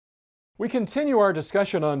We continue our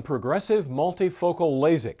discussion on progressive multifocal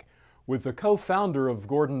LASIK with the co-founder of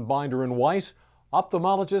Gordon Weiss,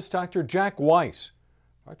 ophthalmologist Dr. Jack Weiss.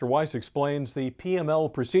 Dr. Weiss explains the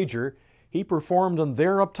PML procedure he performed on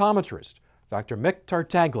their optometrist, Dr. Mick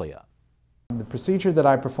Tartaglia. The procedure that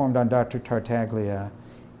I performed on Dr. Tartaglia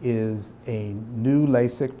is a new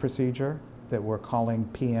LASIK procedure that we're calling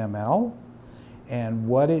PML. And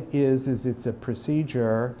what it is it's a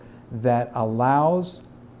procedure that allows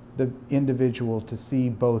the individual to see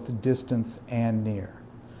both distance and near.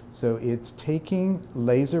 So it's taking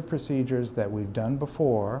laser procedures that we've done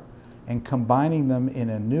before and combining them in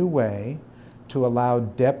a new way to allow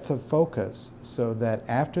depth of focus so that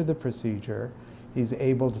after the procedure he's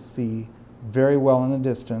able to see very well in the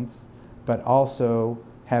distance, but also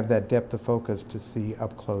have that depth of focus to see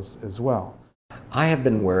up close as well. I have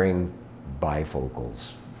been wearing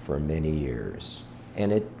bifocals for many years,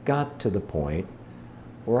 and it got to the point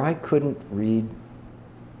where I couldn't read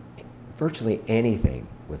virtually anything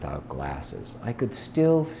without glasses. I could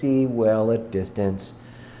still see well at distance,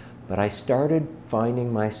 but I started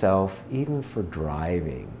finding myself, even for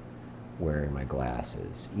driving, wearing my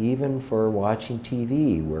glasses, even for watching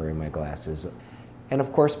TV, wearing my glasses. And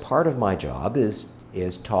of course, part of my job is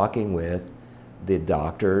talking with the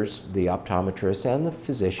doctors, the optometrists, and the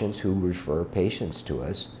physicians who refer patients to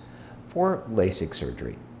us for LASIK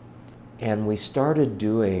surgery. And we started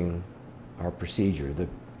doing our procedure, the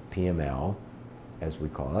PML, as we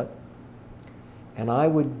call it, and I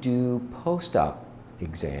would do post-op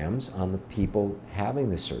exams on the people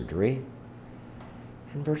having the surgery,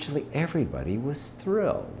 and virtually everybody was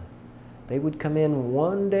thrilled. They would come in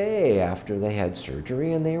one day after they had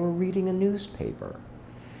surgery and they were reading a newspaper.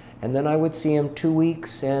 And then I would see them 2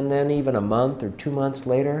 weeks and then even a month or 2 months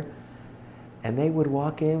later, and they would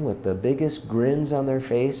walk in with the biggest grins on their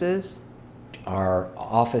faces. Our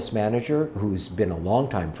office manager, who's been a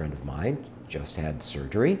longtime friend of mine, just had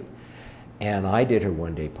surgery, and I did her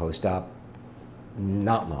one day post-op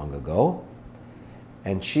not long ago,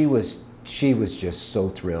 and she was just so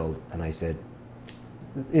thrilled, and I said,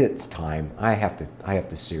 it's time. I have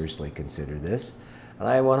to seriously consider this. And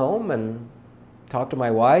I went home and talked to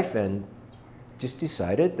my wife and just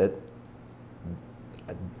decided that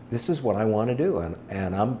this is what I want to do,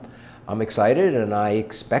 and I'm excited, and I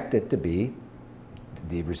expect it to be,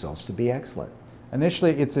 the results to be excellent.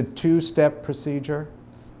 Initially, it's a two-step procedure.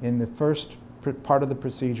 In the first part of the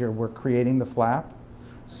procedure, we're creating the flap.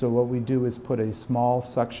 So what we do is put a small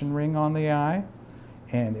suction ring on the eye,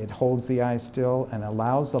 and it holds the eye still and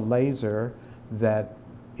allows a laser that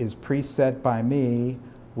is preset by me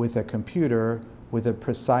with a computer with a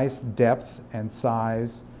precise depth and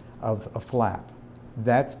size of a flap.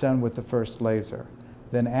 That's done with the first laser.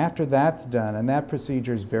 Then after that's done, and that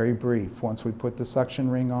procedure is very brief, once we put the suction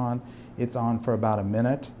ring on, it's on for about a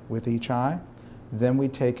minute with each eye. Then we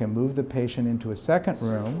take and move the patient into a second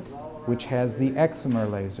room, which has the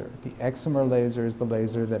excimer laser. The excimer laser is the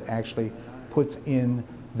laser that actually puts in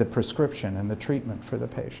the prescription and the treatment for the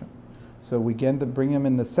patient. So we bring him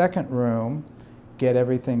in the second room, get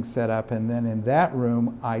everything set up, and then in that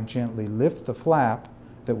room I gently lift the flap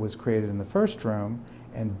that was created in the first room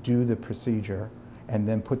and do the procedure, and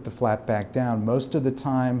then put the flap back down. Most of the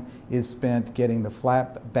time is spent getting the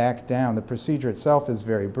flap back down. The procedure itself is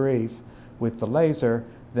very brief with the laser.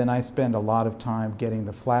 Then I spend a lot of time getting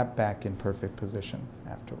the flap back in perfect position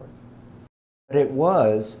afterwards. But it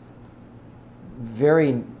was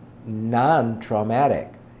very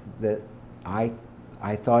non-traumatic. That I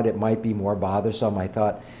thought it might be more bothersome. I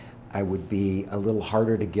thought I would be a little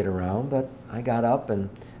harder to get around, but I got up, and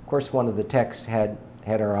of course one of the techs had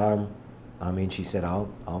her arm. I mean, she said,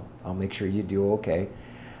 I'll make sure you do okay.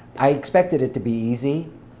 I expected it to be easy,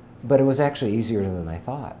 but it was actually easier than I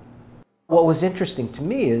thought. What was interesting to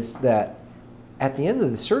me is that at the end of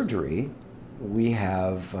the surgery, we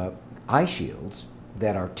have eye shields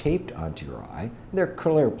that are taped onto your eye. They're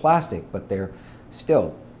clear plastic, but they're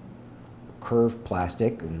still curved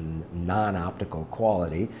plastic and non-optical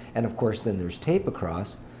quality. And of course, then there's tape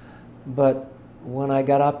across. But when I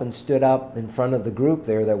got up and stood up in front of the group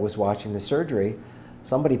there that was watching the surgery,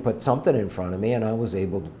 somebody put something in front of me, and I was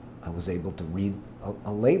able to read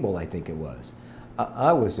a label, I think it was.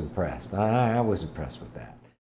 I was impressed. I was impressed with that.